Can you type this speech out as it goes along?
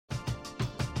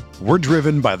We're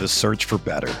driven by the search for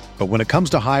better. But when it comes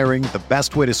to hiring, the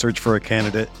best way to search for a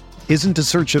candidate isn't to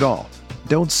search at all.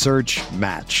 Don't search,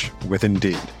 match with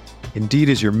Indeed. Indeed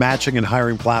is your matching and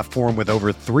hiring platform with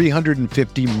over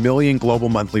 350 million global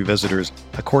monthly visitors,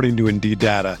 according to Indeed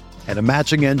data, and a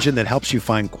matching engine that helps you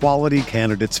find quality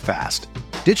candidates fast.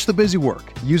 Ditch the busy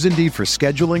work. Use Indeed for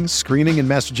scheduling, screening, and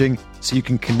messaging so you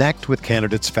can connect with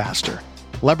candidates faster.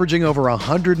 Leveraging over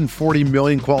 140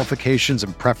 million qualifications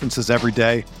and preferences every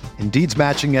day, Indeed's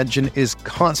matching engine is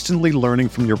constantly learning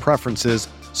from your preferences,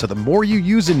 so the more you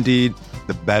use Indeed,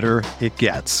 the better it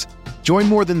gets. Join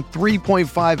more than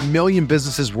 3.5 million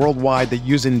businesses worldwide that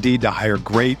use Indeed to hire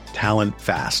great talent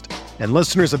fast. And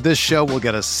listeners of this show will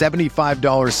get a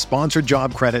 $75 sponsored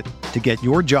job credit to get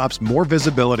your jobs more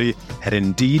visibility at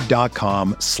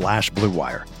Indeed.com/Blue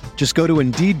Wire. Just go to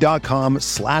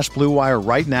Indeed.com/Blue Wire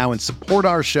right now and support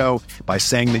our show by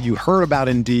saying that you heard about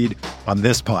Indeed on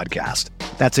this podcast.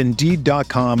 That's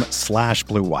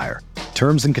Indeed.com/Blue Wire.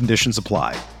 Terms and conditions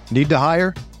apply. Need to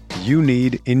hire? You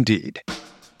need Indeed.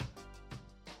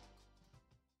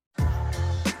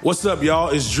 What's up, y'all?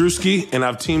 It's Drewski, and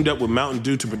I've teamed up with Mountain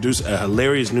Dew to produce a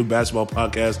hilarious new basketball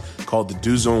podcast called The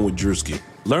Dew Zone with Drewski.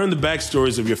 Learn the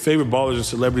backstories of your favorite ballers and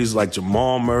celebrities like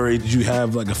Jamal Murray. Did you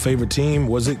have like a favorite team?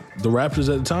 Was it the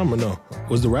Raptors at the time or no?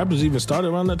 Was the Raptors even started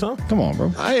around that time? Come on,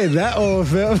 bro. I ain't that old,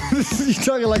 fam. You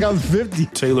talking like I'm 50.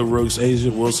 Taylor Rooks, Asia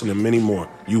Wilson, and many more.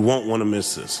 You won't want to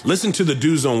miss this. Listen to The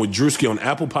Dew Zone with Drewski on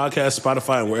Apple Podcasts,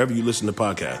 Spotify, and wherever you listen to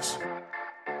podcasts.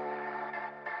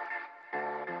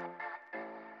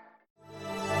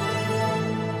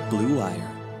 Blue Wire.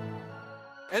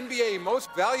 NBA Most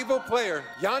Valuable Player,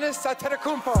 Giannis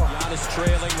Antetokounmpo. Giannis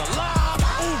trailing the lob.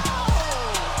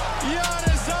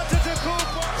 Giannis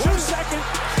Antetokounmpo. 2 second.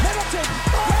 Middleton.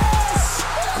 Yes!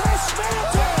 Khris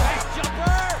Middleton.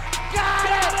 Jumper. Got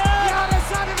it! Giannis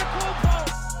Antetokounmpo.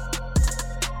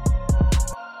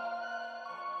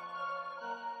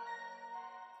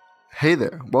 Hey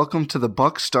there. Welcome to The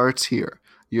Buck Starts Here,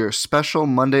 your special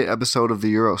Monday episode of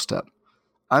the Eurostep.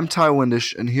 I'm Ty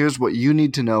Windish, and here's what you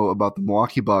need to know about the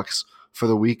Milwaukee Bucks for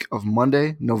the week of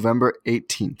Monday, November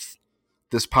 18th.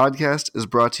 This podcast is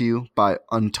brought to you by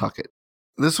Untuck It.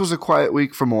 This was a quiet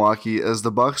week for Milwaukee as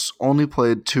the Bucks only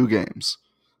played 2 games.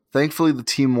 Thankfully, the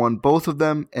team won both of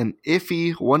them, an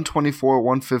iffy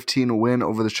 124-115 win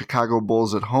over the Chicago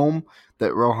Bulls at home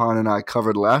that Rohan and I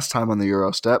covered last time on the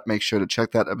Eurostep. Make sure to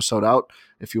check that episode out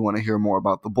if you want to hear more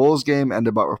about the Bulls game and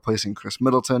about replacing Khris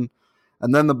Middleton.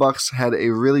 And then the Bucks had a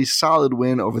really solid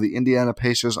win over the Indiana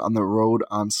Pacers on the road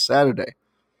on Saturday.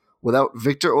 Without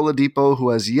Victor Oladipo,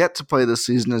 who has yet to play this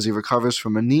season as he recovers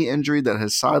from a knee injury that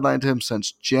has sidelined him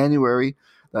since January,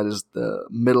 that is the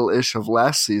middle-ish of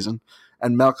last season,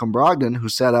 and Malcolm Brogdon, who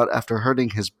sat out after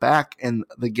hurting his back in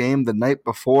the game the night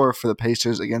before for the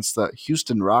Pacers against the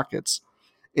Houston Rockets,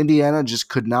 Indiana just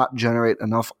could not generate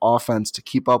enough offense to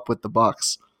keep up with the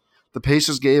Bucks. The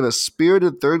Pacers gave a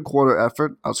spirited third-quarter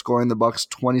effort, outscoring the Bucks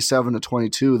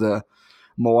 27-22. The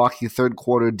Milwaukee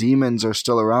third-quarter demons are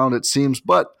still around, it seems,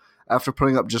 but after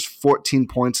putting up just 14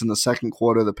 points in the second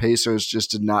quarter, the Pacers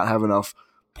just did not have enough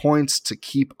points to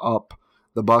keep up.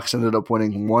 The Bucks ended up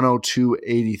winning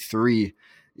 102-83,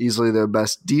 easily their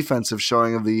best defensive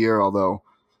showing of the year, although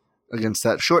against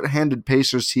that short-handed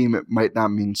Pacers team, it might not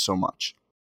mean so much.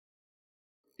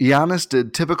 Giannis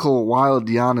did typical wild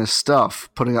Giannis stuff,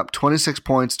 putting up 26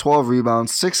 points, 12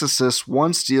 rebounds, 6 assists,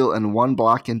 1 steal, and 1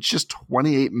 block in just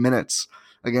 28 minutes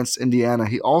against Indiana.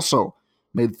 He also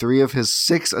made 3 of his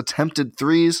 6 attempted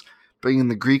threes, bringing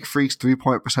the Greek Freaks'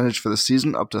 three-point percentage for the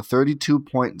season up to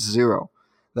 32.0.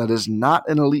 That is not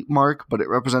an elite mark, but it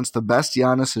represents the best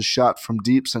Giannis has shot from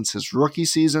deep since his rookie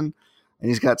season, and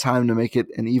he's got time to make it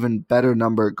an even better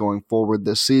number going forward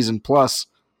this season. Plus,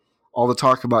 all the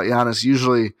talk about Giannis,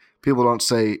 usually people don't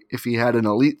say if he had an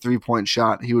elite three-point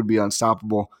shot, he would be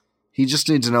unstoppable. He just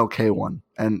needs an okay one,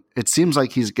 and it seems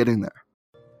like he's getting there.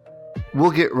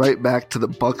 We'll get right back to the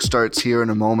Buck Starts Here in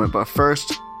a moment, but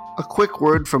first, a quick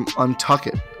word from Untuck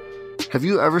It. Have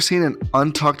you ever seen an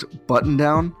untucked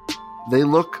button-down? They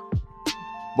look,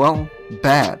 well,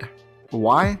 bad.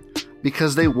 Why?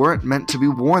 Because they weren't meant to be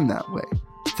worn that way.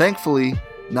 Thankfully,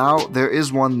 now there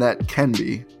is one that can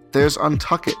be. There's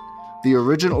Untuck It, the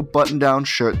original button-down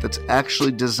shirt that's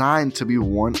actually designed to be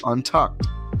worn untucked.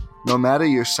 No matter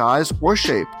your size or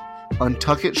shape,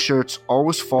 Untuck It shirts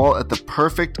always fall at the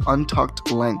perfect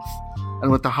untucked length. And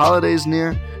with the holidays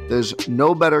near, there's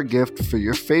no better gift for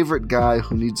your favorite guy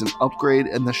who needs an upgrade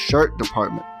in the shirt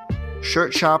department.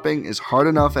 Shirt shopping is hard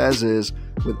enough as is,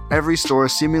 with every store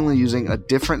seemingly using a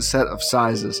different set of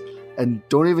sizes. And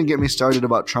don't even get me started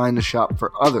about trying to shop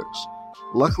for others.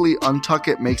 Luckily, Untuck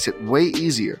It makes it way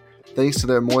easier thanks to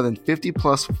their more than 50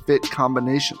 plus fit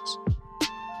combinations.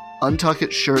 Untuck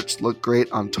It shirts look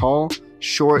great on tall,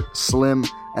 short, slim,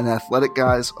 and athletic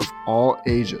guys of all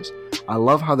ages. I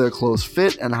love how their clothes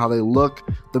fit and how they look.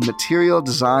 The material,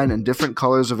 design, and different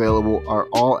colors available are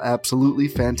all absolutely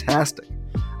fantastic.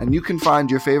 And you can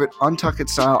find your favorite Untuck It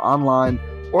style online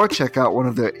or check out one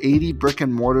of their 80 brick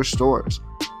and mortar stores.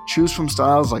 Choose from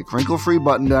styles like wrinkle-free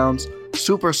button-downs,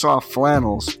 super soft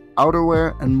flannels,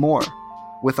 outerwear, and more.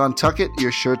 With Untuck It,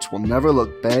 your shirts will never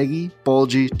look baggy,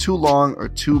 bulgy, too long, or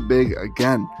too big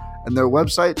again. And their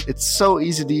website, it's so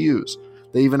easy to use.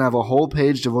 They even have a whole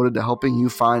page devoted to helping you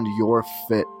find your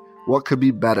fit. What could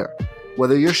be better?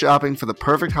 Whether you're shopping for the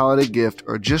perfect holiday gift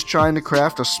or just trying to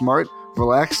craft a smart,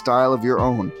 relaxed style of your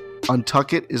own,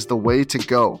 Untuck It is the way to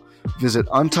go. Visit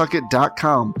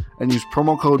untuckit.com and use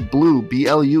promo code BLUE,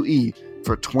 B-L-U-E,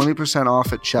 for 20%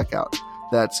 off at checkout.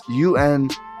 That's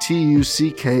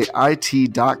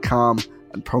untuckit.com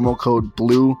and promo code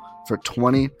BLUE for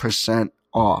 20%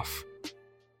 off.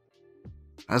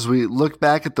 As we look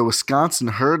back at the Wisconsin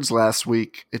Herds last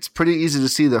week, it's pretty easy to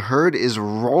see the Herd is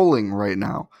rolling right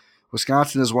now.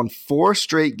 Wisconsin has won 4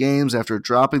 straight games after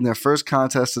dropping their first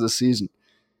contest of the season.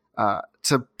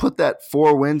 To put that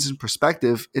 4 wins in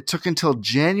perspective, it took until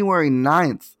January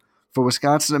 9th for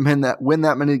Wisconsin to win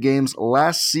that many games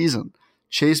last season.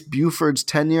 Chase Buford's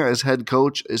tenure as head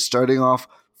coach is starting off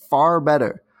far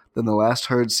better than the last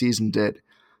Herd season did.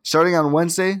 Starting on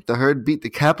Wednesday, the Herd beat the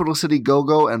Capital City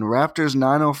Go-Go and Raptors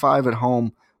 905 at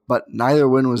home, but neither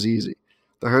win was easy.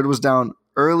 The Herd was down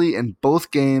early in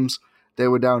both games. They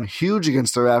were down huge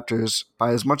against the Raptors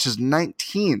by as much as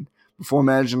 19 before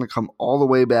managing to come all the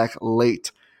way back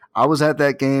late. I was at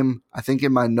that game, I think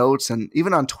in my notes, and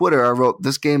even on Twitter I wrote,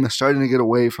 this game is starting to get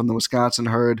away from the Wisconsin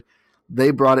Herd.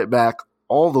 They brought it back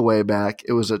all the way back.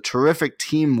 It was a terrific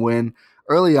team win.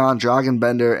 Early on,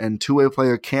 Bender and two-way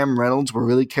player Cam Reynolds were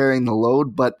really carrying the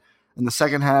load, but in the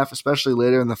second half, especially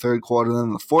later in the third quarter and then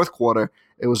in the fourth quarter,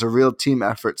 it was a real team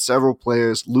effort. Several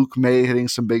players, Luke May hitting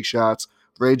some big shots,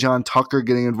 Ray John Tucker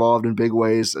getting involved in big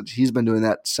ways. He's been doing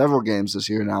that several games this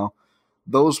year now.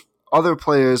 Those other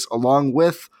players, along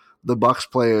with the Bucks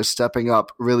players stepping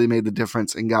up, really made the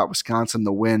difference and got Wisconsin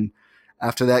the win.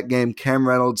 After that game, Cam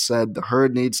Reynolds said the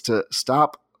Herd needs to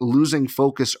stop losing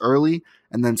focus early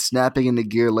and then snapping into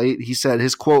gear late. He said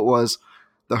his quote was,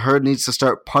 the Herd needs to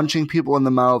start punching people in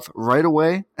the mouth right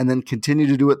away and then continue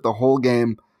to do it the whole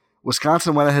game.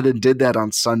 Wisconsin went ahead and did that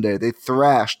on Sunday. They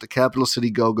thrashed the Capital City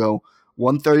Go-Go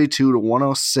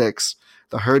 132-106.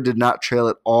 The Herd did not trail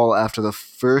at all after the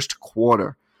first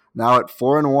quarter. Now at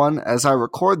 4-1, as I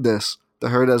record this, the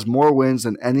Herd has more wins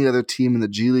than any other team in the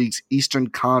G League's Eastern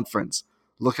Conference,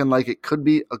 looking like it could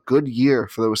be a good year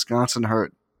for the Wisconsin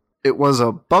Herd. It was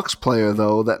a Bucks player,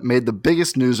 though, that made the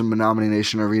biggest news in Menominee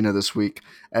Nation Arena this week,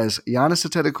 as Giannis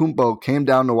Antetokounmpo came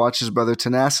down to watch his brother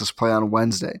Thanasis play on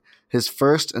Wednesday, his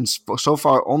first and so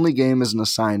far only game as an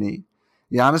assignee.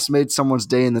 Giannis made someone's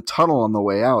day in the tunnel on the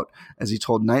way out, as he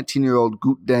told 19-year-old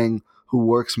Goot Deng, who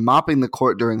works mopping the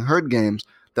court during Herd games,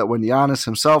 that when Giannis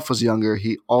himself was younger,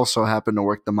 he also happened to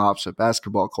work the mops at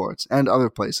basketball courts and other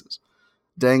places.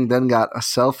 Deng then got a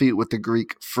selfie with the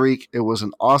Greek Freak. It was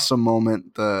an awesome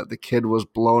moment. The kid was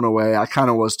blown away. I kind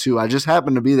of was too. I just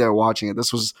happened to be there watching it.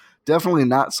 This was definitely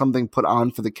not something put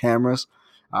on for the cameras.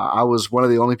 I was one of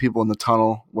the only people in the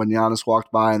tunnel when Giannis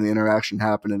walked by and the interaction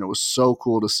happened, and it was so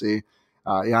cool to see.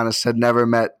 Giannis had never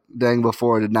met Deng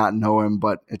before, did not know him,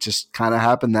 but it just kind of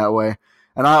happened that way.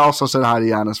 And I also said hi to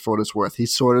Giannis for what it's worth. He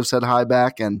sort of said hi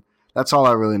back, and that's all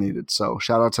I really needed. So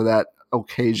shout out to that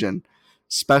occasion.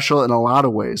 Special in a lot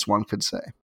of ways, one could say.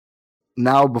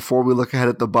 Now, before we look ahead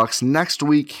at the Bucks next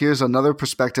week, here's another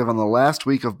perspective on the last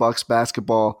week of Bucks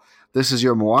basketball. This is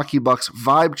your Milwaukee Bucks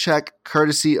vibe check,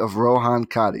 courtesy of Rohan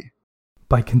Kadi.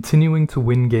 By continuing to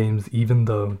win games even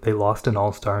though they lost an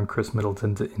all-star in Khris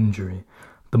Middleton to injury,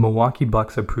 the Milwaukee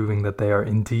Bucks are proving that they are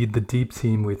indeed the deep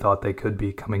team we thought they could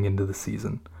be coming into the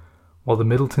season. While the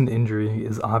Middleton injury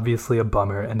is obviously a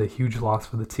bummer and a huge loss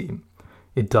for the team,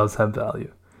 it does have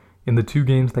value. In the 2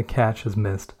 games that Catch has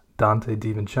missed, Dante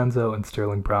DiVincenzo and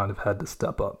Sterling Brown have had to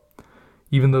step up.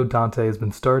 Even though Dante has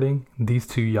been starting, these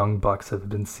 2 young Bucks have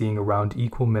been seeing around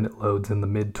equal minute loads in the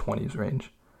mid-20s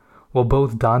range. While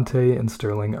both Dante and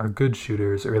Sterling are good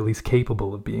shooters, or at least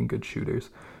capable of being good shooters,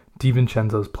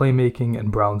 DiVincenzo's playmaking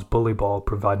and Brown's bully ball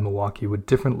provide Milwaukee with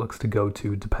different looks to go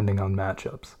to depending on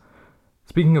matchups.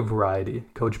 Speaking of variety,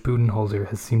 Coach Budenholzer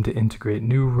has seemed to integrate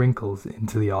new wrinkles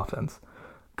into the offense.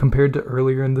 Compared to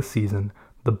earlier in the season,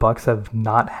 the Bucks have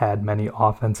not had many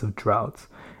offensive droughts,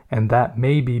 and that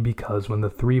may be because when the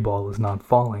 3 ball is not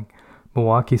falling,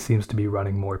 Milwaukee seems to be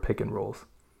running more pick and rolls.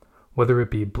 Whether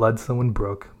it be Bledsoe and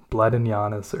Brook, Bled and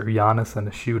Giannis, or Giannis and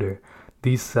a shooter,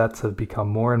 these sets have become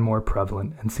more and more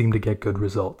prevalent and seem to get good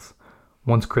results.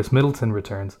 Once Khris Middleton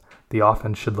returns, the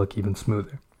offense should look even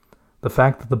smoother. The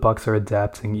fact that the Bucks are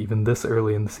adapting even this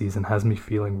early in the season has me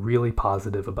feeling really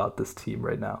positive about this team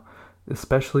right now,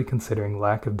 especially considering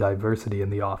lack of diversity in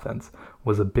the offense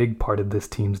was a big part of this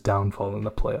team's downfall in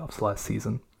the playoffs last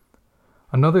season.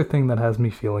 Another thing that has me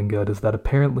feeling good is that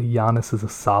apparently Giannis is a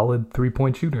solid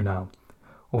three-point shooter now.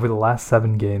 Over the last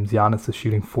 7 games, Giannis is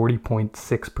shooting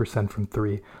 40.6% from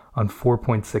 3 on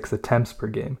 4.6 attempts per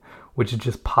game, which is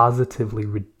just positively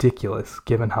ridiculous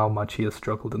given how much he has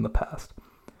struggled in the past.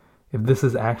 If this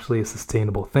is actually a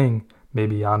sustainable thing,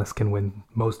 maybe Giannis can win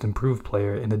Most Improved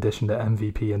Player in addition to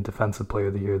MVP and Defensive Player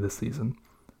of the Year this season.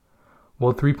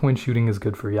 While three-point shooting is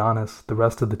good for Giannis, the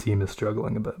rest of the team is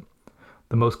struggling a bit.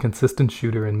 The most consistent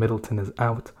shooter in Middleton is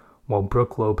out, while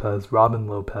Brook Lopez, Robin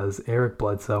Lopez, Eric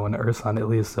Bledsoe, and Ersan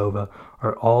Ilyasova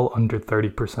are all under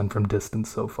 30% from distance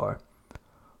so far.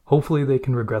 Hopefully they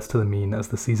can regress to the mean as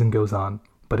the season goes on,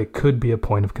 but it could be a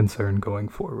point of concern going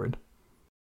forward.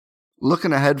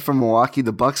 Looking ahead for Milwaukee,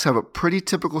 the Bucks have a pretty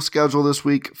typical schedule this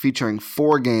week featuring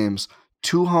 4 games,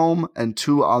 2 home and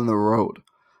 2 on the road.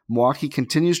 Milwaukee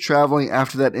continues traveling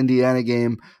after that Indiana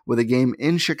game with a game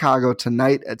in Chicago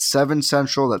tonight at 7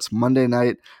 Central, that's Monday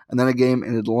night, and then a game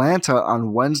in Atlanta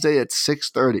on Wednesday at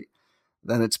 6:30.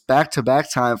 Then it's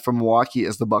back-to-back time for Milwaukee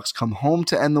as the Bucks come home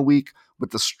to end the week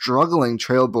with the struggling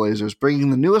Trailblazers,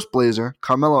 bringing the newest Blazer,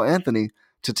 Carmelo Anthony,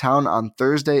 to town on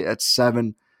Thursday at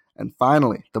 7. And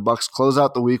finally, the Bucks close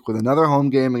out the week with another home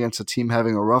game against a team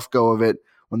having a rough go of it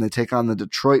when they take on the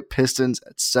Detroit Pistons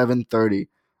at 7:30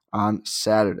 on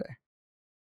Saturday.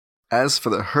 As for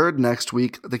the Herd next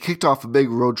week, they kicked off a big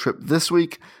road trip this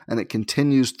week, and it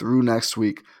continues through next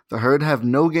week. The Herd have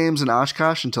no games in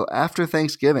Oshkosh until after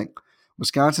Thanksgiving.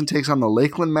 Wisconsin takes on the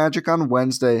Lakeland Magic on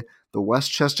Wednesday, the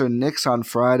Westchester Knicks on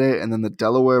Friday, and then the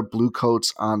Delaware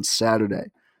Bluecoats on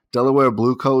Saturday. Delaware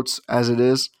Bluecoats, as it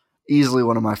is, easily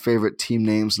one of my favorite team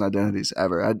names and identities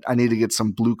ever. I need to get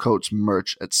some Bluecoats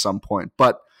merch at some point.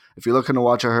 But if you're looking to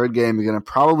watch a Herd game, you're going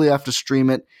to probably have to stream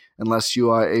it unless you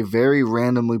are a very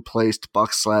randomly placed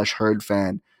Bucks/Herd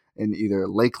fan in either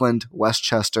Lakeland,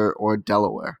 Westchester, or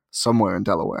Delaware, somewhere in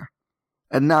Delaware.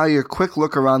 And now your quick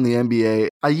look around the NBA.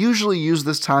 I usually use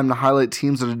this time to highlight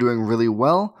teams that are doing really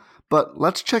well, but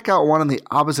let's check out one on the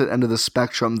opposite end of the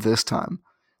spectrum this time.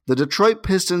 The Detroit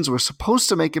Pistons were supposed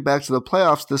to make it back to the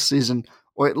playoffs this season,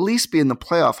 or at least be in the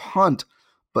playoff hunt,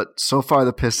 but so far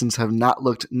the Pistons have not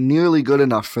looked nearly good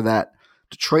enough for that.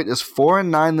 Detroit is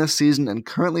 4-9 this season and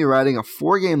currently riding a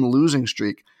 4-game losing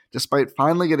streak, despite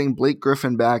finally getting Blake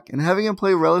Griffin back and having him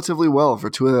play relatively well for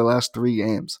 2 of their last 3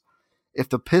 games. If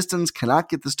the Pistons cannot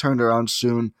get this turned around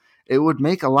soon, it would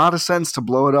make a lot of sense to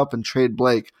blow it up and trade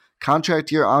Blake,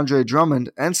 contract year Andre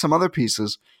Drummond, and some other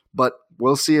pieces, but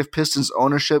we'll see if Pistons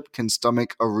ownership can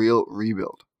stomach a real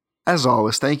rebuild. As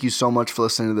always, thank you so much for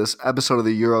listening to this episode of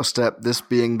the Eurostep, this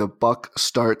being the Buck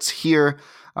Starts Here,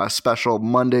 a special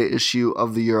Monday issue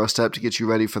of the Eurostep to get you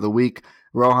ready for the week.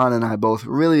 Rohan and I both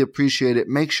really appreciate it.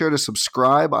 Make sure to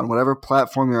subscribe on whatever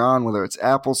platform you're on, whether it's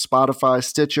Apple, Spotify,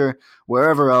 Stitcher,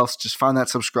 wherever else. Just find that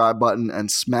subscribe button and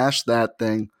smash that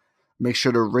thing. Make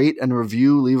sure to rate and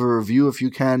review, leave a review if you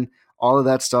can. All of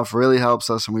that stuff really helps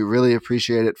us, and we really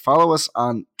appreciate it. Follow us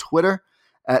on Twitter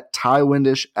at Ty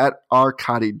Windish, at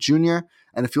Arcadi Jr.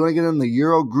 And if you want to get in the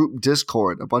Euro Group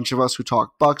Discord, a bunch of us who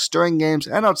talk Bucks during games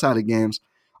and outside of games,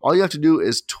 all you have to do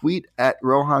is tweet at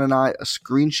Rohan and I a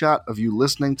screenshot of you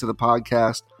listening to the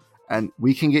podcast, and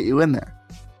we can get you in there.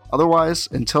 Otherwise,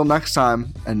 until next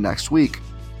time and next week,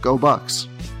 go Bucks.